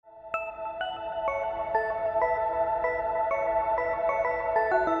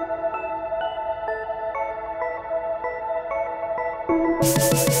Hey,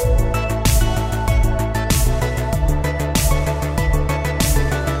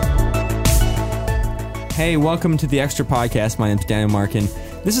 welcome to the Extra Podcast. My name's Daniel Markin.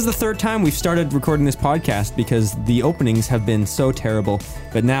 This is the third time we've started recording this podcast because the openings have been so terrible,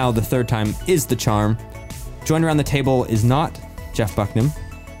 but now the third time is the charm. Joined around the table is not Jeff Bucknam.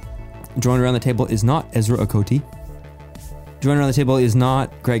 Joined around the table is not Ezra Okoti. Joined around the table is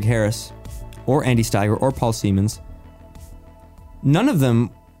not Greg Harris, or Andy Steiger, or Paul Siemens. None of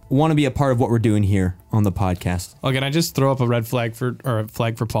them want to be a part of what we're doing here on the podcast. Well, can I just throw up a flag for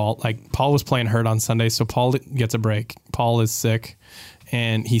Paul? Like, Paul was playing hurt on Sunday, so Paul gets a break. Paul is sick,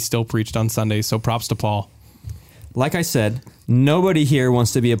 and he still preached on Sunday, so props to Paul. Like I said, nobody here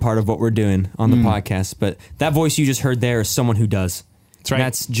wants to be a part of what we're doing on the podcast, but that voice you just heard there is someone who does. That's right. And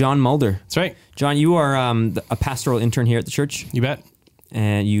that's John Mulder. That's right. John, you are a pastoral intern here at the church. You bet.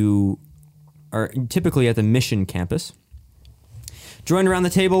 And you are typically at the Mission campus. Joined around the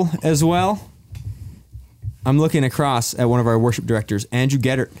table as well, I'm looking across at one of our worship directors, Andrew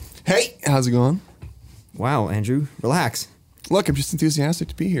Geddert. Hey, how's it going? Wow, Andrew, relax. Look, I'm just enthusiastic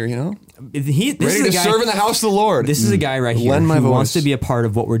to be here, you know? This Ready is to serve in the house of the Lord. This is a guy right here Lend my who voice. wants to be a part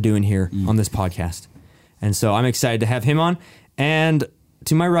of what we're doing here on this podcast. And so I'm excited to have him on. And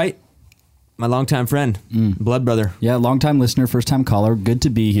to my right, my longtime friend, blood brother. Yeah, long-time listener, first-time caller. Good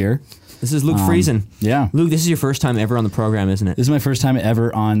to be here. This is Luke Friesen. Yeah. Luke, this is your first time ever on the program, isn't it? This is my first time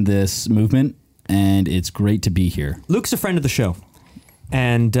ever on this movement, and it's great to be here. Luke's a friend of the show.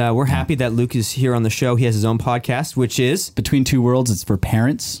 And we're happy that Luke is here on the show. He has his own podcast, which is... Between Two Worlds, it's for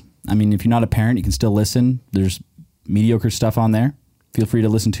parents. I mean, if you're not a parent, you can still listen. There's mediocre stuff on there. Feel free to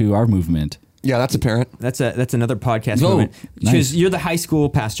listen to our movement. Yeah, that's a parent. That's another podcast Oh, movement. nice. Because you're the high school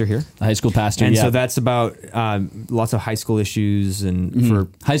pastor here. The high school pastor, And yeah. so that's about lots of high school issues and for...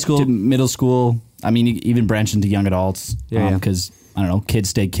 High school, middle school. I mean, you even branch into young adults. Yeah. Because, I don't know, kids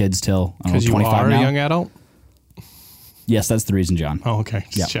stay kids till, I don't know, Because you 25 are now. a young adult? Yes, that's the reason, John. Oh, okay.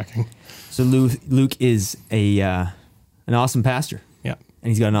 Just Yeah. checking. So Luke is an awesome pastor. Yeah. And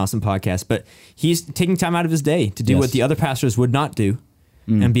he's got an awesome podcast. But he's taking time out of his day to do what the other pastors would not do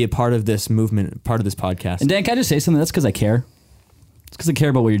and be a part of this movement, part of this podcast. And Dan, can I just say something? That's because I care. It's because I care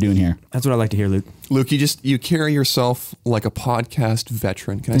about what you're doing here. That's what I like to hear, Luke. Luke, you carry yourself like a podcast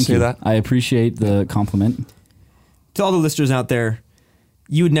veteran. Can Thank I say you. that? I appreciate the compliment. To all the listeners out there,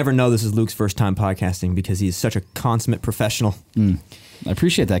 you would never know this is Luke's first time podcasting because he's such a consummate professional. I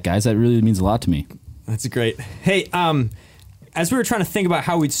appreciate that, guys. That really means a lot to me. That's great. Hey, as we were trying to think about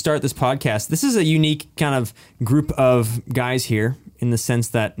how we'd start this podcast, this is a unique kind of group of guys here in the sense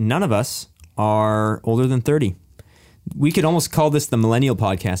that none of us are older than 30. We could almost call this the Millennial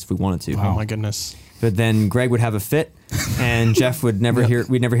Podcast if we wanted to. Oh, my goodness. But then Greg would have a fit, and Jeff would never hear.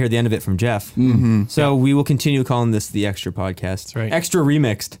 We'd never hear the end of it from Jeff. So we will continue calling this the Extra Podcast. That's right. Extra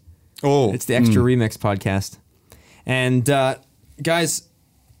Remixed. Oh, It's the Extra Remixed Podcast. And guys,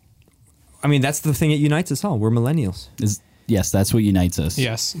 I mean, that's the thing that unites us all. We're millennials. Yes, that's what unites us.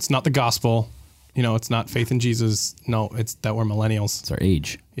 Yes. It's not the gospel. You know, it's not faith in Jesus. No, it's that we're millennials. It's our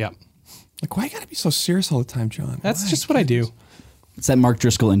age. Yeah. like, why you gotta be so serious all the time, John? That's Why? just what I do. It's that Mark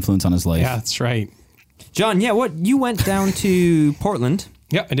Driscoll influence on his life. Yeah, that's right. John, you went down to Portland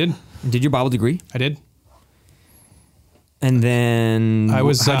Yeah, I did. and did your Bible degree, I did. and then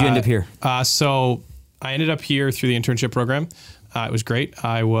How'd you end up here? So I ended up here through the internship program. It was great.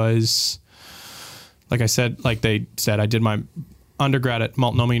 I was, like they said, I did my undergrad at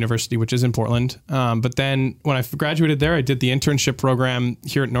Multnomah University, which is in Portland. But then when I graduated there, I did the internship program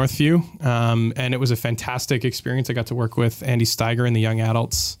here at Northview. And it was a fantastic experience. I got to work with Andy Steiger in the young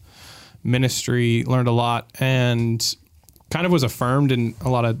adults ministry, learned a lot, and kind of was affirmed in a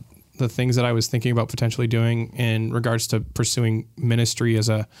lot of the things that I was thinking about potentially doing in regards to pursuing ministry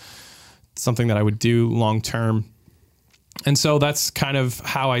as something that I would do long term. And so that's kind of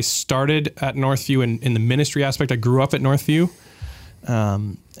how I started at Northview in the ministry aspect. I grew up at Northview.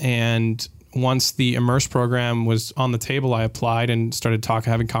 And once the Immerse program was on the table, I applied and started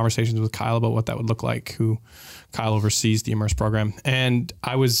having conversations with Kyle about what that would look like, who Kyle oversees the Immerse program. And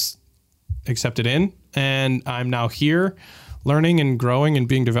I was accepted in, and I'm now here learning and growing and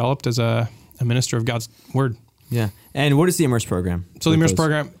being developed as a minister of God's word. Yeah. And what is the Immerse program? So the Immerse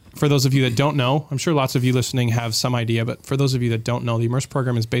program, for those of you that don't know, I'm sure lots of you listening have some idea, but for those of you that don't know, the Immerse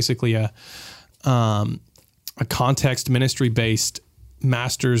program is basically a context ministry-based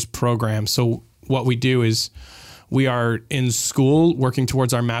master's program. So what we do is we are in school working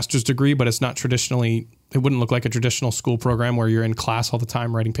towards our master's degree, but it's not traditionally, it wouldn't look like a traditional school program where you're in class all the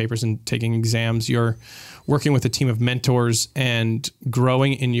time writing papers and taking exams. You're working with a team of mentors and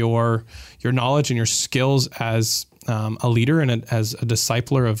growing in your knowledge and your skills as a leader and as a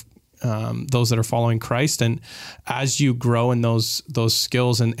discipler of those that are following Christ. And as you grow in those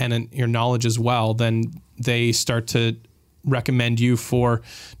skills and in your knowledge as well, then they start to recommend you for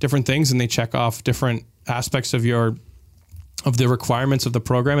different things, and they check off different aspects of the requirements of the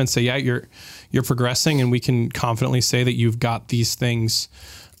program and say, yeah, you're progressing, and we can confidently say that you've got these things,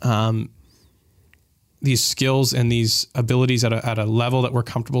 these skills and these abilities at a level that we're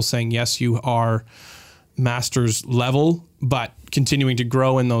comfortable saying, yes, you are master's level, but continuing to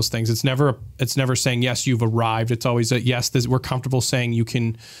grow in those things. It's never saying, yes, you've arrived. It's always that, yes, we're comfortable saying you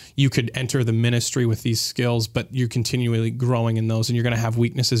could enter the ministry with these skills, but you're continually growing in those, and you're going to have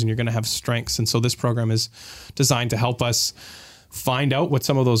weaknesses and you're going to have strengths. And so this program is designed to help us find out what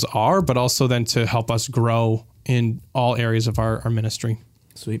some of those are, but also then to help us grow in all areas of our ministry.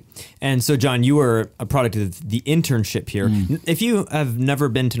 Sweet. And so, John, you were a product of the internship here. If you have never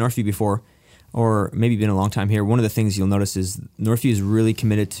been to Northview before, or maybe been a long time here, one of the things you'll notice is Northview is really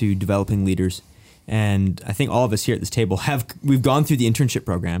committed to developing leaders. And I think all of us here at this table we've gone through the internship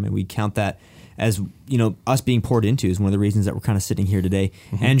program, and we count that as, us being poured into is one of the reasons that we're kind of sitting here today.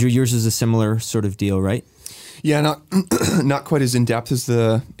 Mm-hmm. Andrew, yours is a similar sort of deal, right? Yeah, not quite as in-depth as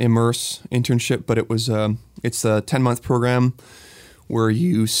the Immerse internship, but it's a 10-month program where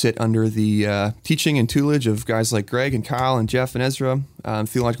you sit under the teaching and tutelage of guys like Greg and Kyle and Jeff and Ezra,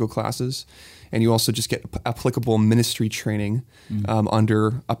 theological classes. And you also just get applicable ministry training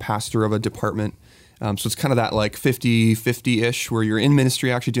under a pastor of a department. So it's kind of that like 50-50-ish where you're in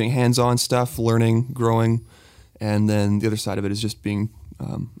ministry actually doing hands-on stuff, learning, growing. And then the other side of it is just being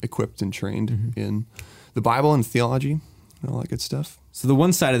equipped and trained in the Bible and theology and all that good stuff. So the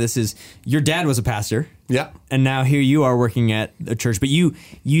one side of this is your dad was a pastor. Yeah. And now here you are working at a church, but you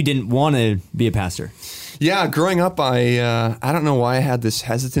didn't want to be a pastor. Yeah, growing up, I don't know why I had this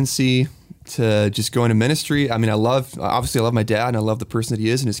hesitancy to just go into ministry. I mean, I love my dad, and I love the person that he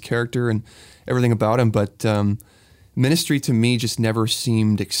is and his character and everything about him. But ministry to me just never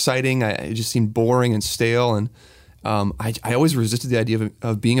seemed exciting. It just seemed boring and stale. And I always resisted the idea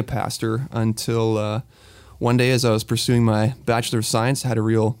of being a pastor until one day, as I was pursuing my Bachelor of Science, I had a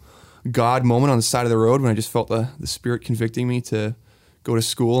real God moment on the side of the road when I just felt the Spirit convicting me to go to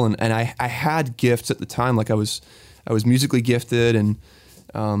school. And I had gifts at the time. Like I was musically gifted, and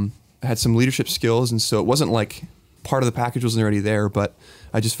I had some leadership skills, and so it wasn't like part of the package wasn't already there, but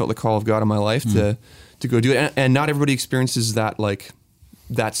I just felt the call of God in my life to go do it. And not everybody experiences that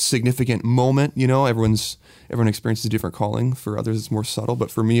significant moment, everyone experiences a different calling. For others it's more subtle,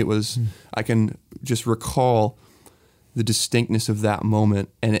 but for me it was I can just recall the distinctness of that moment,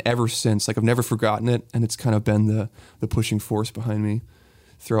 and ever since, like I've never forgotten it, and it's kind of been the pushing force behind me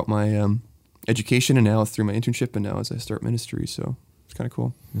throughout my education, and now through my internship, and now as I start ministry. So it's kind of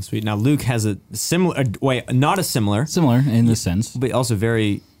cool. That's sweet. Now, Luke has a similar, not a similar. Similar in the sense. But also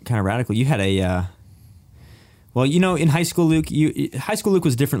very kind of radical. You had a, in high school, Luke, high school Luke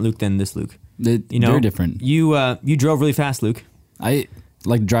was different Luke than this Luke. Very different. You drove really fast, Luke. I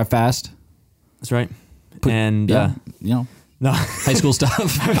like to drive fast. That's right. No. High school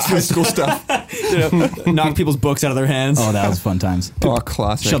stuff. High school stuff. Knock people's books out of their hands. Oh, that was fun times. Oh,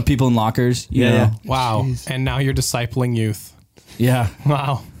 classic. Shove people in lockers. Yeah. Wow. Jeez. And now you're discipling youth. Yeah.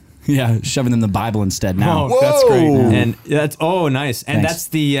 Wow. Yeah, shoving them the Bible instead now. Oh, that's great. And that's nice. And Thanks.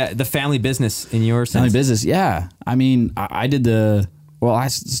 That's the family business in your sense. Family business, yeah. I mean, I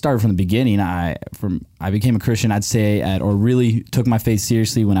started from the beginning. I became a Christian, I'd say, or really took my faith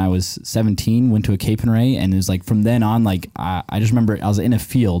seriously when I was 17, went to a Cape and Ray, and it was like from then on, like I just remember I was in a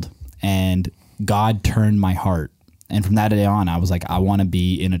field and God turned my heart. And from that day on, I was like, I want to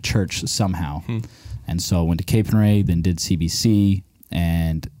be in a church somehow. And so I went to Cape and Ray, then did CBC,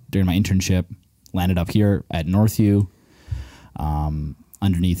 and during my internship, landed up here at Northview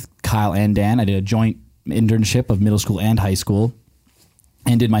underneath Kyle and Dan. I did a joint internship of middle school and high school,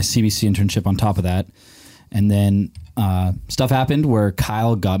 and did my CBC internship on top of that. And then stuff happened where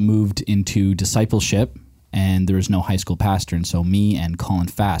Kyle got moved into discipleship, and there was no high school pastor. And so me and Colin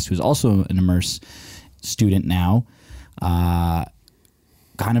Fast, who's also an Immerse student now,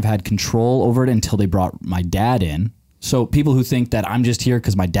 kind of had control over it until they brought my dad in. So people who think that I'm just here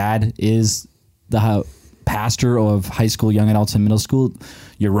because my dad is the pastor of high school, young adults, and middle school,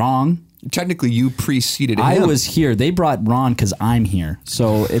 you're wrong. Technically, you preceded him. I was here. They brought Ron because I'm here.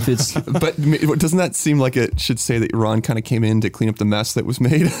 So if it's... But doesn't that seem like it should say that Ron kind of came in to clean up the mess that was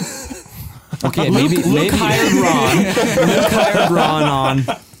made? Okay, Luke hired Ron. Luke hired Ron on.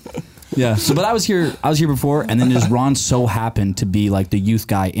 Yeah. So, but I was here before, and then just Ron so happened to be like the youth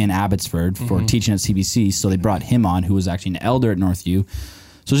guy in Abbotsford for teaching at CBC. So they brought him on, who was actually an elder at Northview.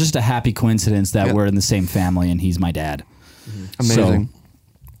 So it's just a happy coincidence that Yeah. we're in the same family and he's my dad. Amazing.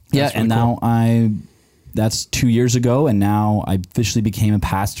 Yeah, That's really and now that's 2 years ago, and now I officially became a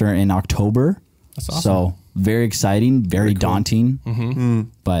pastor in October. That's awesome. So very exciting, very daunting,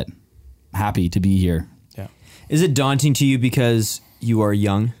 but happy to be here. Yeah. Is it daunting to you because you are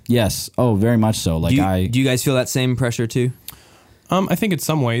young? Yes. Oh, very much so. Like Do you guys feel that same pressure too? I think in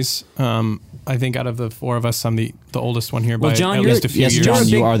some ways, I think out of the four of us, I'm the oldest one here Well, by John, at you're, least a few yes, years. John,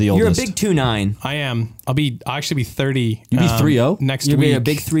 you are the You're a oldest. big 2'9". I am. I'll actually be 30. You be 3-0? next You're week. a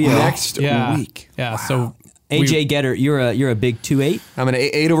big 3'0". Next Yeah. week. Yeah. So AJ Getter, you're a big 2'8". I'm an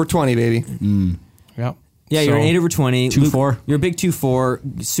 8 over 20, baby. Yeah. Yeah, you're an 8 over 20. 2'4". You're a big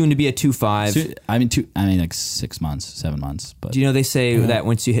 2'4", soon to be a 2'5". So, I mean, like 6 months, 7 months. But Do you know they say that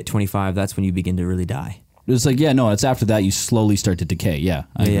once you hit 25, that's when you begin to really die? it's like, yeah, no, it's after that you slowly start to decay. Yeah.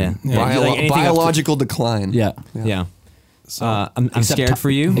 I agree. Yeah. Like anything up to- Biological decline. Yeah. Yeah. I'm Except scared for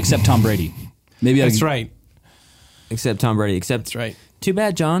you. Except Tom Brady. Maybe That's right. Except Tom Brady. Except That's right. Too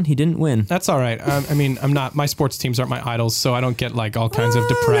bad, John. He didn't win. That's all right. I mean, I'm not. My sports teams aren't my idols, so I don't get like all kinds of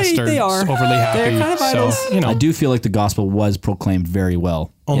depressed or they are. overly happy. They're kind of so idols. you know, I do feel like the gospel was proclaimed very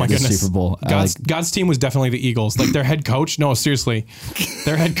well. Oh my this goodness! Super Bowl. God's team was definitely the Eagles. Like their head coach. No, seriously,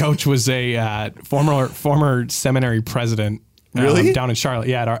 their head coach was a former seminary president. Really? Down in Charlotte,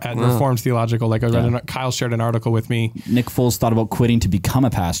 yeah, at Reformed Theological. Like Kyle shared an article with me. Nick Foles thought about quitting to become a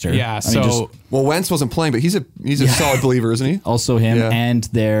pastor. Yeah, I mean, so just Well, Wentz wasn't playing, but he's a solid believer, isn't he? also him Yeah. and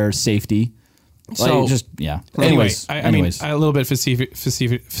their safety. So- Like, anyways, Anyway, anyways. I mean, a little bit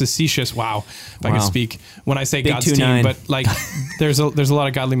facetious. Wow, if I Wow. can speak when I say Big God's 2'9". team, but like, there's a lot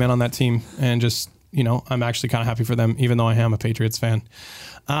of godly men on that team, and just I'm actually kind of happy for them, even though I am a Patriots fan.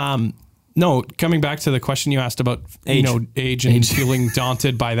 No, coming back to the question you asked about Age. age and feeling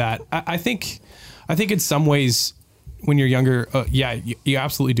daunted by that, I think in some ways when you're younger, you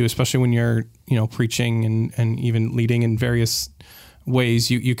absolutely do, especially when you're preaching and even leading in various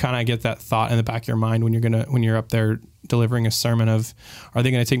ways. You kind of get that thought in the back of your mind when you're up there delivering a sermon of, are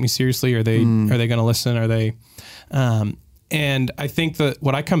they going to take me seriously? Are they going to listen? Are they? And I think that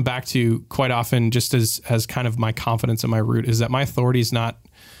what I come back to quite often, just as kind of my confidence and my root, is that my authority is not.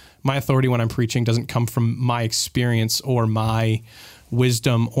 My authority when I'm preaching doesn't come from my experience or my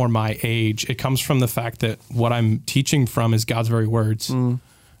wisdom or my age. It comes from the fact that what I'm teaching from is God's very words.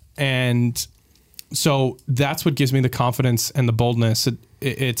 And so that's what gives me the confidence and the boldness.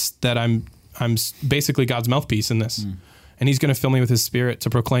 It's that I'm basically God's mouthpiece in this. And he's going to fill me with his spirit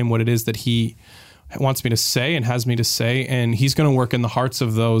to proclaim what it is that he wants me to say and has me to say. And he's going to work in the hearts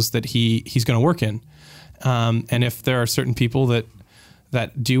of those that he's going to work in. And if there are certain people that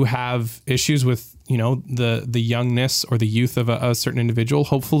do have issues with, the youngness or the youth of a certain individual,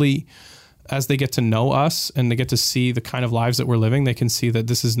 hopefully as they get to know us and they get to see the kind of lives that we're living, they can see that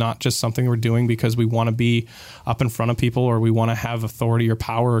this is not just something we're doing because we want to be up in front of people or we want to have authority or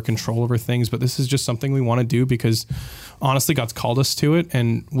power or control over things, but this is just something we want to do because honestly, God's called us to it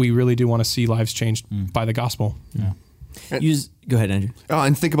and we really do want to see lives changed by the gospel. Yeah. Go ahead, Andrew.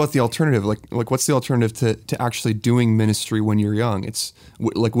 And think about the alternative. Like what's the alternative to actually doing ministry when you're young? It's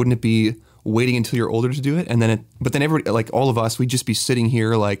wouldn't it be waiting until you're older to do it? And then, but then everybody, like all of us, we'd just be sitting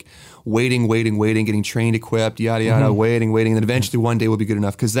here like waiting, getting trained, equipped, yada, yada, waiting. And then eventually one day we'll be good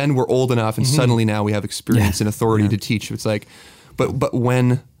enough because then we're old enough and suddenly now we have experience and authority to teach. It's like, but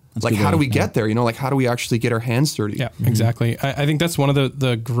when, like, how do we get there? How do we actually get our hands dirty? Yeah, exactly. I think that's one of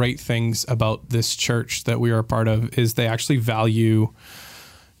the great things about this church that we are a part of is they actually value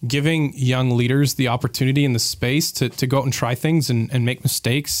giving young leaders the opportunity and the space to go out and try things and make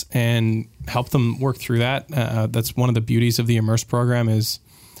mistakes and help them work through that. That's one of the beauties of the Immerse program is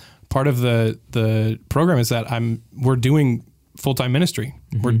part of the program is that we're doing full-time ministry.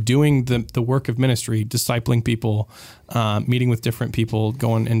 We're doing the work of ministry, discipling people, meeting with different people,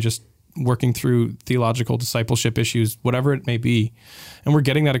 going and just working through theological discipleship issues, whatever it may be. And we're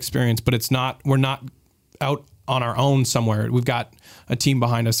getting that experience, but we're not out on our own somewhere. We've got a team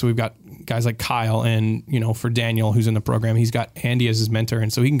behind us. So we've got guys like Kyle and, for Daniel, who's in the program, he's got Andy as his mentor.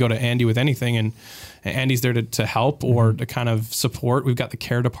 And so he can go to Andy with anything. And Andy's there to help or to kind of support. We've got the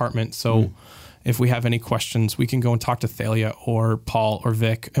care department. So if we have any questions, we can go and talk to Thalia or Paul or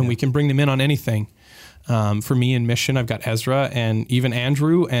Vic, and we can bring them in on anything. For me in mission, I've got Ezra and even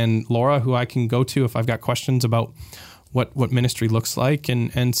Andrew and Laura, who I can go to if I've got questions about what ministry looks like.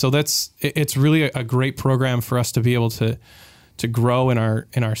 And so it's really a great program for us to be able to grow in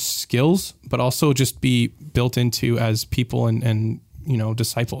our skills, but also just be built into as people and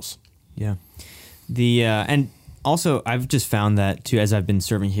disciples. Yeah. And also I've just found that too, as I've been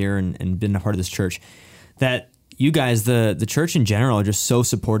serving here and been a part of this church, that you guys, the church in general, are just so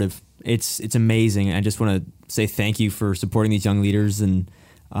supportive. It's amazing. I just want to say thank you for supporting these young leaders, and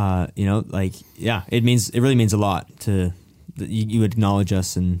it really means a lot to that you acknowledge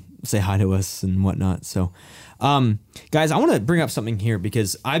us and say hi to us and whatnot. So, guys, I want to bring up something here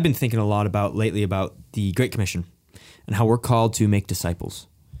because I've been thinking a lot lately about the Great Commission and how we're called to make disciples,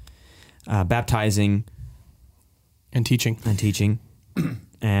 baptizing and teaching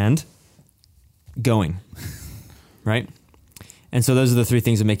and going, right? And so those are the three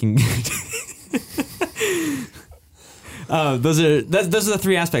things of making. Those are the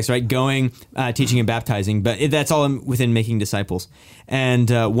three aspects, right? Going, teaching, and baptizing. But that's all within making disciples. And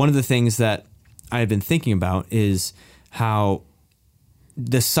one of the things that I've been thinking about is how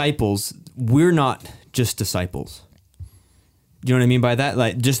disciples, we're not just disciples. You know what I mean by that?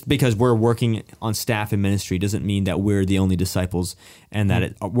 Like, just because we're working on staff in ministry doesn't mean that we're the only disciples and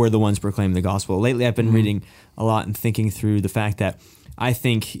that we're the ones proclaiming the gospel. Lately, I've been reading a lot and thinking through the fact that I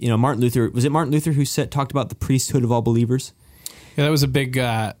think, Martin Luther who talked about the priesthood of all believers? Yeah, that was a big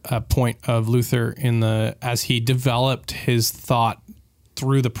point of Luther as he developed his thought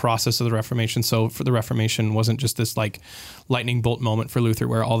through the process of the Reformation. So for the Reformation wasn't just this like lightning bolt moment for Luther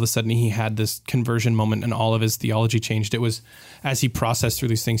where all of a sudden he had this conversion moment and all of his theology changed. It was as he processed through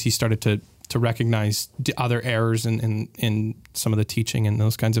these things, he started to recognize other errors in some of the teaching and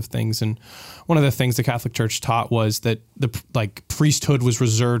those kinds of things. And one of the things the Catholic Church taught was that the priesthood was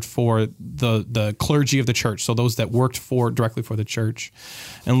reserved for the clergy of the church, so those that worked directly for the church.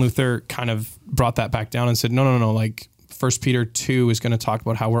 And Luther kind of brought that back down and said, no, like 1 Peter 2 is going to talk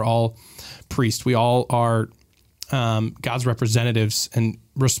about how we're all priests. We all are God's representatives and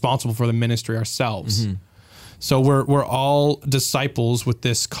responsible for the ministry ourselves. Mm-hmm. So we're all disciples with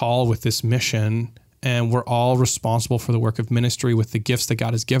this call, with this mission, and we're all responsible for the work of ministry with the gifts that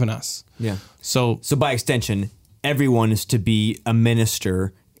God has given us. Yeah. So by extension, everyone is to be a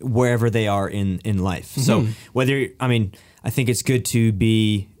minister wherever they are in life. Mm-hmm. So I think it's good to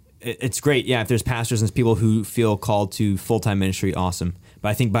be. It's great, yeah, if there's pastors and people who feel called to full-time ministry, awesome. But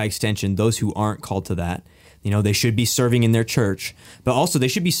I think by extension, those who aren't called to that, they should be serving in their church, but also they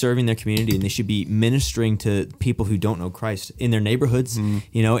should be serving their community and they should be ministering to people who don't know Christ in their neighborhoods.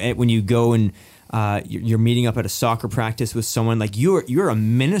 Mm. When you go and you're meeting up at a soccer practice with someone, like you're a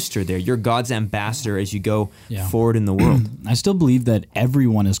minister there. You're God's ambassador as you go forward in the world. I still believe that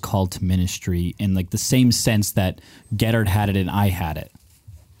everyone is called to ministry in like the same sense that Geddard had it and I had it.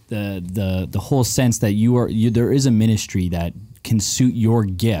 The whole sense that there is a ministry that can suit your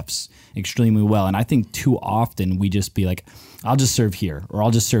gifts extremely well. And I think too often we just be like, I'll just serve here or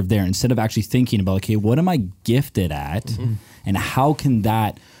I'll just serve there instead of actually thinking about, okay, what am I gifted at and how can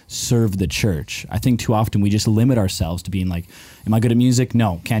that serve the church? I think too often we just limit ourselves to being like, am I good at music?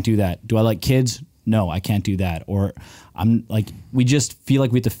 No, can't do that. Do I like kids? No, I can't do that. Or I'm like, we just feel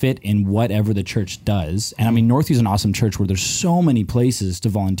like we have to fit in whatever the church does. And I mean, Northview's an awesome church where there's so many places to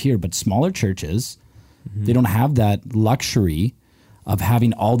volunteer, but smaller churches, they don't have that luxury of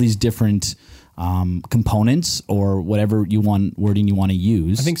having all these different components or whatever wording you want to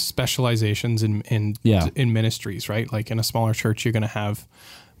use. I think specializations in ministries, right? Like in a smaller church, you're going to have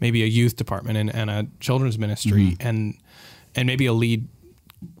maybe a youth department and a children's ministry and maybe a lead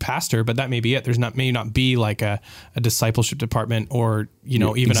pastor, but that may be it. There's may not be like a discipleship department or,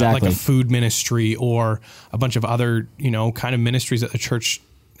 even like a food ministry or a bunch of other, kind of ministries that the church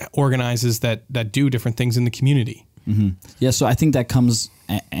organizes that do different things in the community. Mm-hmm. Yeah. So I think that comes,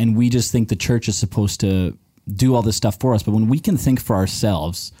 and we just think the church is supposed to do all this stuff for us. But when we can think for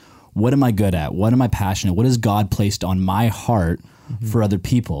ourselves, what am I good at? What am I passionate? What has God placed on my heart for other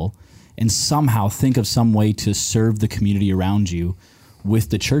people? And somehow think of some way to serve the community around you with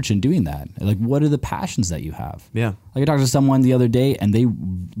the church in doing that. Like, what are the passions that you have? Yeah. Like I talked to someone the other day and they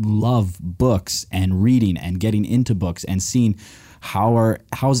love books and reading and getting into books and seeing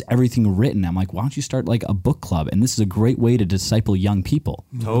how's everything written. I'm like, why don't you start like a book club? And this is a great way to disciple young people.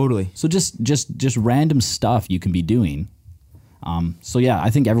 Totally. So just random stuff you can be doing. So yeah,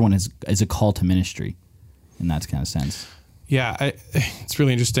 I think everyone is a call to ministry in that kind of sense. Yeah, it's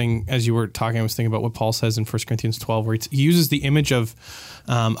really interesting. As you were talking, I was thinking about what Paul says in 1 Corinthians 12, where he uses the image of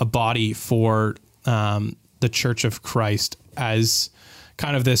a body for the church of Christ as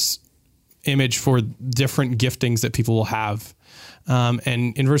kind of this image for different giftings that people will have. And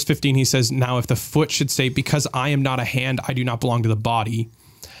in verse 15, he says, now if the foot should say, because I am not a hand, I do not belong to the body,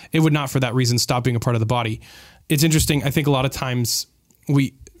 it would not for that reason stop being a part of the body. It's interesting. I think a lot of times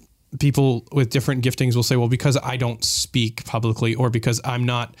people with different giftings will say, well, because I don't speak publicly, or because I'm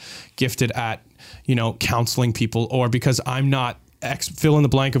not gifted at, counseling people, or because I'm not fill in the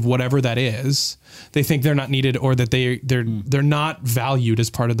blank of whatever that is, they think they're not needed, or that they're not valued as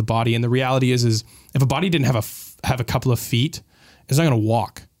part of the body. And the reality is if a body didn't have a couple of feet, it's not going to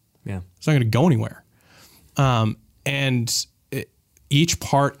walk. Yeah. It's not going to go anywhere. Each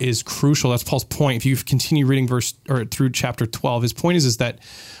part is crucial. That's Paul's point. If you continue reading through chapter 12, his point is that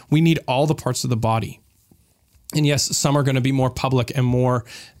we need all the parts of the body. And yes, some are going to be more public and more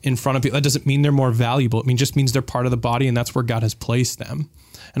in front of people. That doesn't mean they're more valuable. It just means they're part of the body, and that's where God has placed them.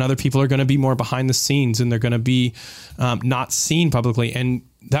 And other people are going to be more behind the scenes, and they're going to be not seen publicly. And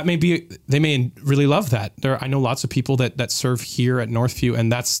that they may really love that. I know lots of people that serve here at Northview,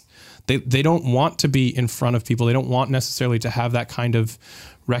 and they don't want to be in front of people. They don't want necessarily to have that kind of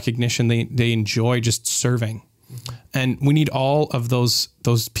recognition. They enjoy just serving. And we need all of those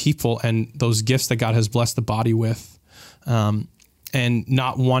people and those gifts that God has blessed the body with. And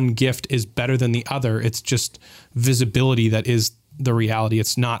not one gift is better than the other. It's just visibility that is the reality.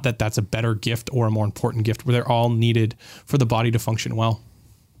 It's not that that's a better gift or a more important gift, where they're all needed for the body to function well.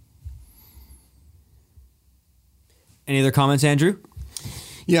 Any other comments, Andrew?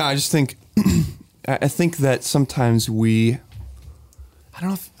 Yeah, I just think I think that sometimes I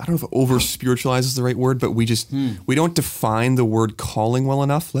don't know if over spiritualize is the right word, but we don't define the word calling well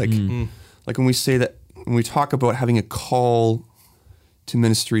enough. Like when we say that, when we talk about having a call to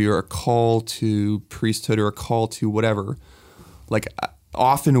ministry or a call to priesthood or a call to whatever, like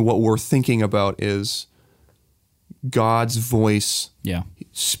often what we're thinking about is God's voice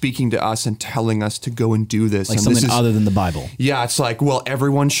speaking to us and telling us to go and do this. Like and something other than the Bible. Yeah, it's like, well,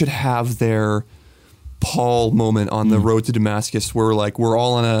 everyone should have their Paul moment on the road to Damascus, where like we're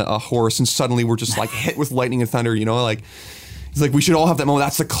all on a horse and suddenly we're just like hit with lightning and thunder, like it's like we should all have that moment.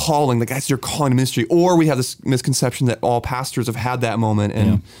 That's the calling, like that's your calling to ministry. Or we have this misconception that all pastors have had that moment,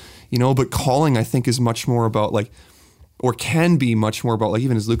 and but calling, I think, is much more about like, or can be much more about, like,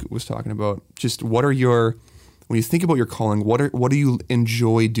 even as Luke was talking about, just when you think about your calling, what do you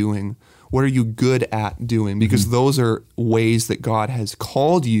enjoy doing? What are you good at doing? Because those are ways that God has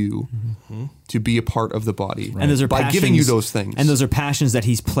called you to be a part of the body. Right. And those are by giving you those things. And those are passions that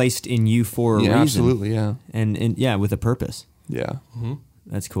He's placed in you for a reason. Absolutely, yeah. And with a purpose. Yeah. Mm-hmm.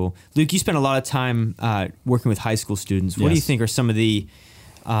 That's cool. Luke, you spent a lot of time working with high school students. What do you think are some of the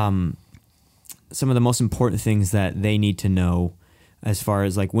most important things that they need to know, as far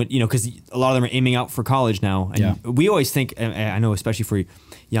as like when, because a lot of them are aiming out for college now, and we always think, and I know especially for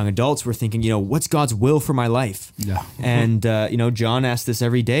young adults, we're thinking, what's God's will for my life? Yeah. And John asks this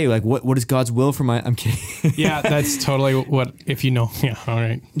every day, like, what is God's will for my? I'm kidding. Yeah, that's totally what. If you know, yeah, all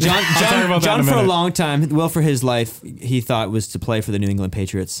right. John for a long time, the will for his life, he thought, was to play for the New England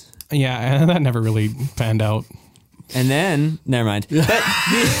Patriots. Yeah, and that never really panned out. And then, never mind.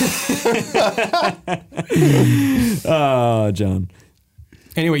 Oh, John.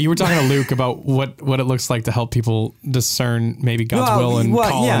 Anyway, you were talking to Luke about what it looks like to help people discern maybe God's will and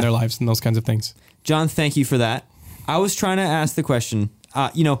call in their lives and those kinds of things. John, thank you for that. I was trying to ask the question,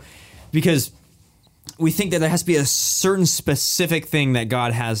 because we think that there has to be a certain specific thing that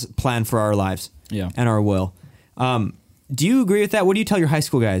God has planned for our lives and our will. Do you agree with that? What do you tell your high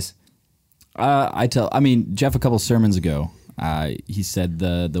school guys? Jeff, a couple sermons ago, he said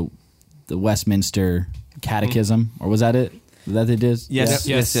the Westminster Catechism, or was that it? That they did? Yes.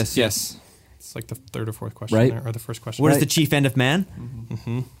 It's like the third or fourth question, right? Or the first question. What is the chief end of man?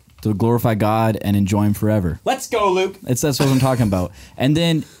 Mm-hmm. To glorify God and enjoy Him forever. Let's go, Luke. That's what I'm talking about. And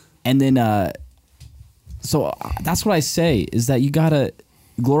then, so that's what I say, is that you gotta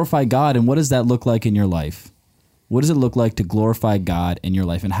glorify God. And what does that look like in your life? What does it look like to glorify God in your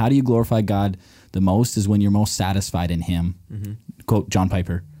life? And how do you glorify God the most? Is when you're most satisfied in Him. Mm-hmm. Quote John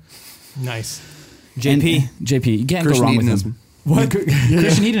Piper. Nice. JP, you can't go wrong with him. What?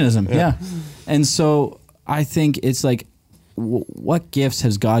 Christian hedonism, yeah. And so I think it's like, what gifts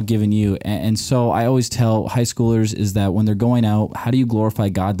has God given you? And so I always tell high schoolers is that when they're going out, how do you glorify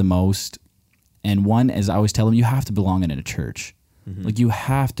God the most? And one, as I always tell them, you have to belong in a church. Mm-hmm. Like, you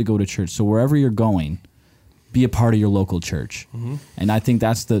have to go to church. So wherever you're going, be a part of your local church. Mm-hmm. And I think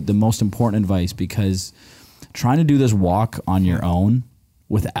that's the most important advice, because trying to do this walk on your own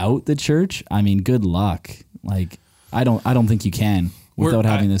without the church, good luck. Like, I don't think you can without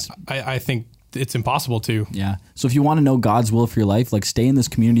having this. I think it's impossible to. Yeah. So if you want to know God's will for your life, like, stay in this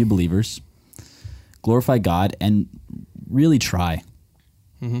community of believers, glorify God, and really try.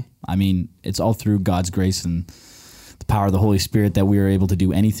 Mm-hmm. It's all through God's grace and the power of the Holy Spirit that we are able to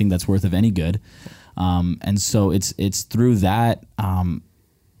do anything that's worth of any good. And so it's through that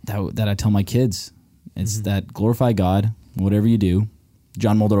that I tell my kids. It's that glorify God, whatever you do.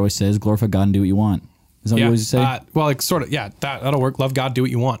 John Mulder always says, glorify God and do what you want. Is that what you always say? Well, like sort of, yeah, that'll work. Love God, do what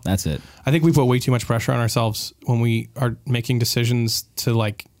you want. That's it. I think we put way too much pressure on ourselves when we are making decisions to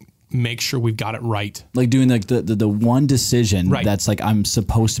like make sure we've got it right. Like doing like the one decision Right. that's like I'm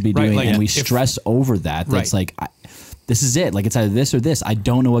supposed to be Right, doing, like and we if- stress over that. That's Right. like, this is it. Like it's either this or this. I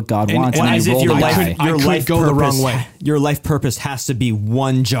don't know what God wants, and and I as if roll your the life, die. I could go the wrong way. Your life purpose has to be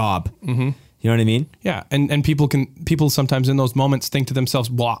one job. Mm-hmm. You know what I mean? Yeah, and people sometimes in those moments think to themselves,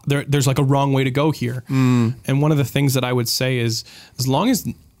 "Well, there's like a wrong way to go here." And one of the things that I would say is, as long as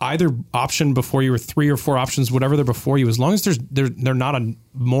either option before you, or 3 or 4 options, whatever they're before you, as long as they're not a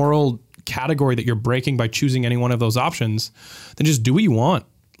moral category that you're breaking by choosing any one of those options, then just do what you want.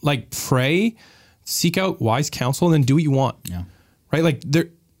 Like pray, seek out wise counsel, and then do what you want. Yeah. Right? Like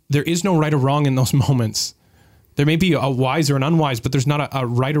there is no right or wrong in those moments. There may be a wise or an unwise, but there's not a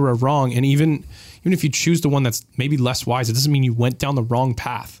right or a wrong. And even if you choose the one that's maybe less wise, it doesn't mean you went down the wrong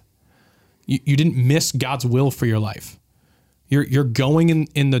path. You didn't miss God's will for your life. You're going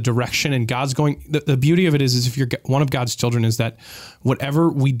in the direction, and God's going. The beauty of it is if you're one of God's children, is that whatever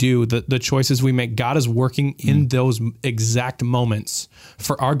we do, the choices we make, God is working in those exact moments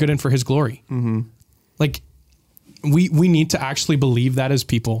for our good and for His glory. Mm-hmm. Like we need to actually believe that as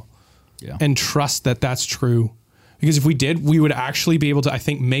people, and trust that that's true. Because if we did, we would actually be able to, I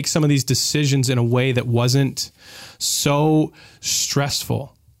think, make some of these decisions in a way that wasn't so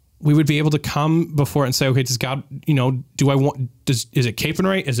stressful. We would be able to come before it and say, okay, does God, is it Cape and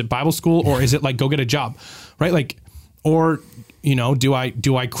Ray? Is it Bible school? Or is it like, go get a job, right? Like, or, do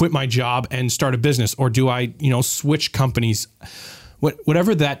I quit my job and start a business? Or do I, switch companies?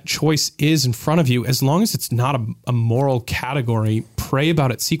 Whatever that choice is in front of you, as long as it's not a moral category, pray about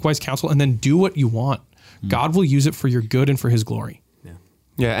it, seek wise counsel, and then do what you want. God will use it for your good and for His glory.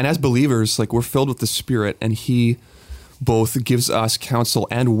 Yeah, and as believers, like we're filled with the Spirit, and He both gives us counsel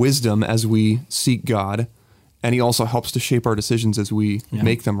and wisdom as we seek God, and He also helps to shape our decisions as we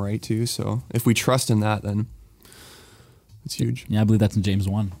make them right too. So if we trust in that, then it's huge. Yeah, I believe that's in James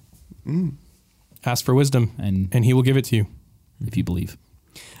 1. Ask for wisdom, and He will give it to you. If you believe.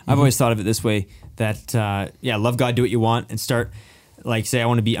 I've always thought of it this way, that, love God, do what you want, and start, like, say,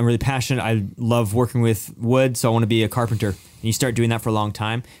 I'm really passionate. I love working with wood, so I want to be a carpenter. And you start doing that for a long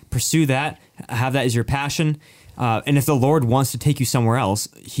time. Pursue that, have that as your passion. And if the Lord wants to take you somewhere else,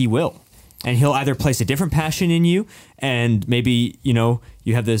 He will. And He'll either place a different passion in you, and maybe,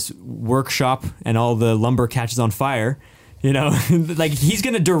 you have this workshop and all the lumber catches on fire, like He's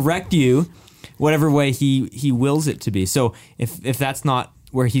going to direct you whatever way he wills it to be. So if that's not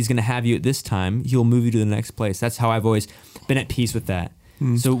where He's going to have you at this time, He'll move you to the next place. That's how I've always been at peace with that.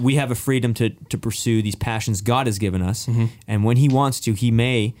 So we have a freedom to pursue these passions God has given us. And when He wants to, He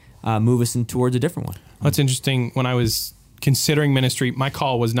may move us towards a different one. That's interesting. When I was considering ministry, my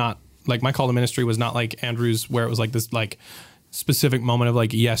call to ministry was not like Andrew's, where it was like this like specific moment of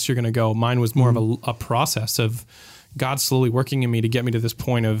like, yes, you're going to go. Mine was more of a process of God slowly working in me to get me to this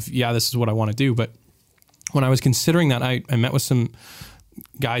point of, this is what I want to do. But when I was considering that, I met with some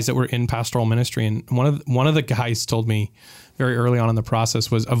guys that were in pastoral ministry, and one of the guys told me very early on in the process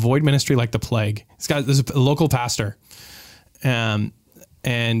was, avoid ministry like the plague. This is a local pastor, and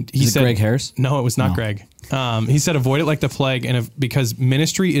he said, Greg Harris? No, it was not Greg. He said, avoid it like the plague, and because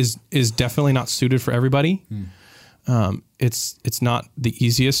ministry is definitely not suited for everybody. It's not the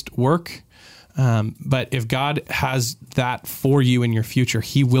easiest work. But if God has that for you in your future,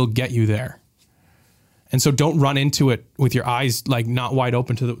 He will get you there. And so don't run into it with your eyes like not wide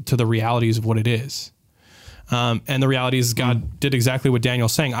open to the realities of what it is. And the reality is God did exactly what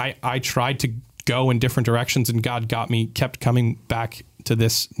Daniel's saying. I tried to go in different directions, and God kept coming back to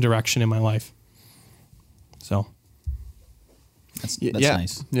this direction in my life. So That's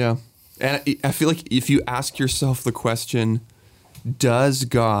nice. Yeah. And I feel like if you ask yourself the question, does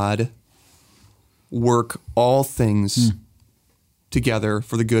God work all things together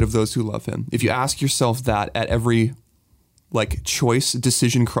for the good of those who love Him? If you ask yourself that at every like choice,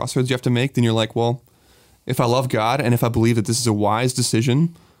 decision, crossroads you have to make, then you're like, well, if I love God and if I believe that this is a wise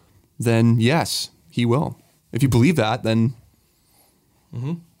decision, then yes, He will. If you believe that, then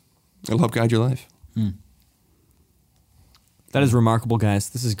it'll help guide your life. That is remarkable, guys.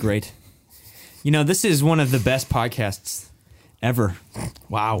 This is great. This is one of the best podcasts ever.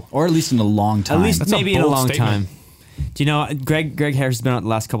 wow. Or at least in a long time. At least That's a maybe in a bold long statement. time. Do you know, Greg Harris has been on the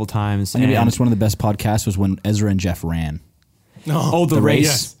last couple times. I'm going to be honest, one of the best podcasts was when Ezra and Jeff ran. Oh, the race. race.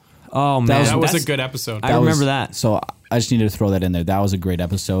 Yes. Oh, man. That was That's- a good episode. I remember that. So I just needed to throw that in there. That was a great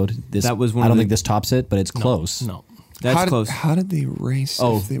episode. That was one I of don't the- think this tops it, but it's close. No. That's close. How did they race?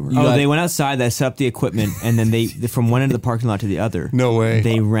 Oh, if they were? They went outside, they set up the equipment, and then they from one end of the parking lot to the other. No way.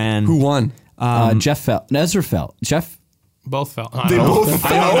 They ran. Who won? Jeff fell. Ezra fell. Jeff. Both fell. They both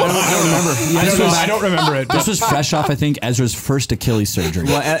fell. I don't remember it. This was fresh off, I think, Ezra's first Achilles surgery.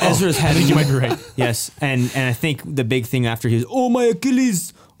 Well, Ezra's I had. think you might be right. Yes, and I think the big thing after he was, oh my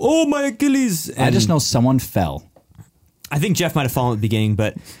Achilles, and I just know someone fell. I think Jeff might have fallen at the beginning,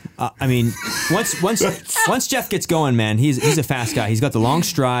 but I mean, once Jeff gets going, man, he's a fast guy. He's got the long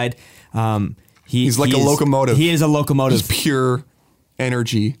stride. He's like a locomotive. He is a locomotive. He's pure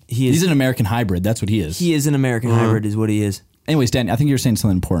energy. He's an American hybrid. That's what he is. He is an American hybrid, is what he is. Anyways, Dan, I think you were saying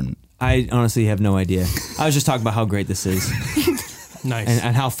something important. I honestly have no idea. I was just talking about how great this is Nice.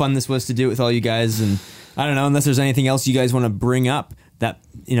 and how fun this was to do it with all you guys. And I don't know, unless there's anything else you guys want to bring up, that,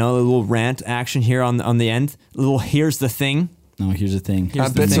 a little rant action here on the end. A little here's the thing. No, here's the thing.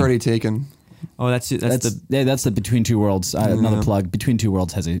 That bit's already taken. Oh, that's the Between Two Worlds. Another plug. Between Two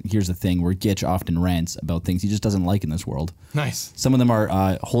Worlds has a here's the thing where Gitch often rants about things he just doesn't like in this world. Nice. Some of them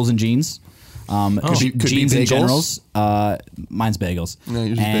are holes in jeans. Could be Jeans in bagels. generals. Mine's bagels. No,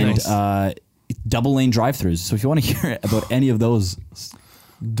 yours is and bagels. double lane drive-throughs. So if you want to hear about any of those,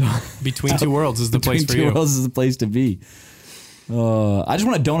 Between Two Worlds is the place for Between Two you. Worlds is the place to be. I just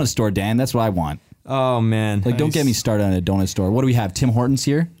want a donut store, Dan. That's what I want. Oh man, Like, don't get me started on a donut store. What do we have? Tim Hortons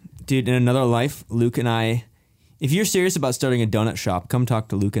here. dude, in another life, Luke and I. If you're serious about starting a donut shop, come talk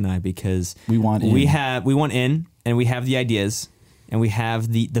to Luke and I, because We want in. we want in, and we have the ideas, and we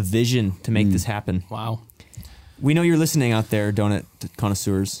have the vision to make this happen. Wow. We know you're listening out there, donut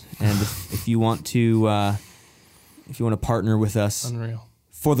connoisseurs, and if you want to partner with us Unreal.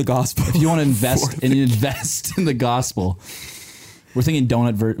 for the gospel, If you want to invest in the gospel, we're thinking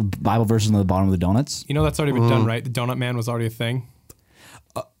Bible verses on the bottom of the donuts. You know that's already been done, right? The Donut Man was already a thing.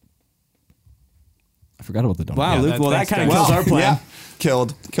 I forgot about the donut. wow, Yeah, Luke. that- Well, that thanks, kind of guys. kills our plan. Yeah,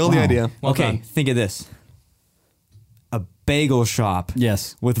 killed the Wow. idea. Well okay, done. think of this: a bagel shop,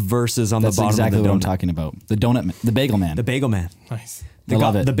 Yes. with verses on That's the bottom exactly of the what I'm donut. talking about. The bagel man. The bagel man. Nice. The I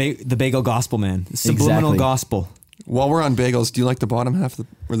love it. The bagel gospel man. Subliminal Exactly. gospel. While we're on bagels, do you like the bottom half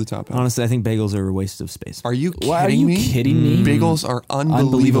or the top half? Honestly, I think bagels are a waste of space. Are you kidding Why are you me? kidding me? Bagels are unbelievable.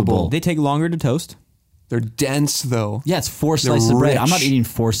 Unbelievable. They take longer to toast. They're dense though. Yeah, it's 4 They're slices of bread. I'm not rich. eating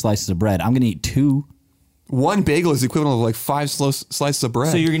 4 slices of bread. I'm going to eat 2. One bagel is the equivalent of like 5 slices of bread.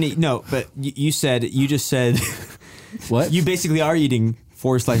 So you're gonna eat, no, but you just said What? you basically are eating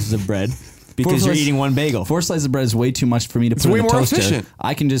 4 slices of bread because you're slices- eating one bagel. 4 slices of bread is way too much for me to put way in the more toaster. efficient.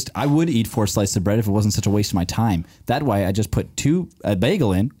 I would eat 4 slices of bread if it wasn't such a waste of my time. That way, I just put a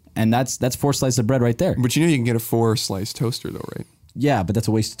bagel in, and that's 4 slices of bread right there. But you know you can get a 4-slice toaster though, right? Yeah, but that's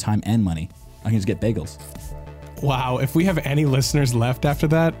a waste of time and money. I can just get bagels. Wow. If we have any listeners left after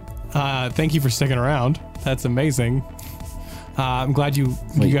that, thank you for sticking around. That's amazing. I'm glad you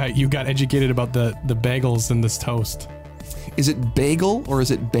got educated about the bagels in this toast. Is it bagel or is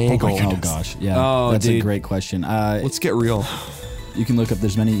it bagel? Oh gosh, yeah, Oh, that's dude. a great question. Let's get real. You can look up.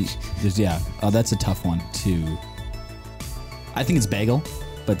 There's that's a tough one too. I think it's bagel,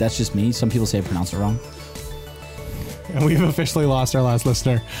 but that's just me. Some people say I pronounce it wrong. And we've officially lost our last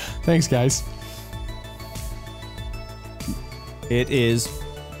listener. Thanks, guys. It is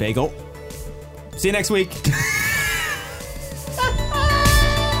bagel. See you next week.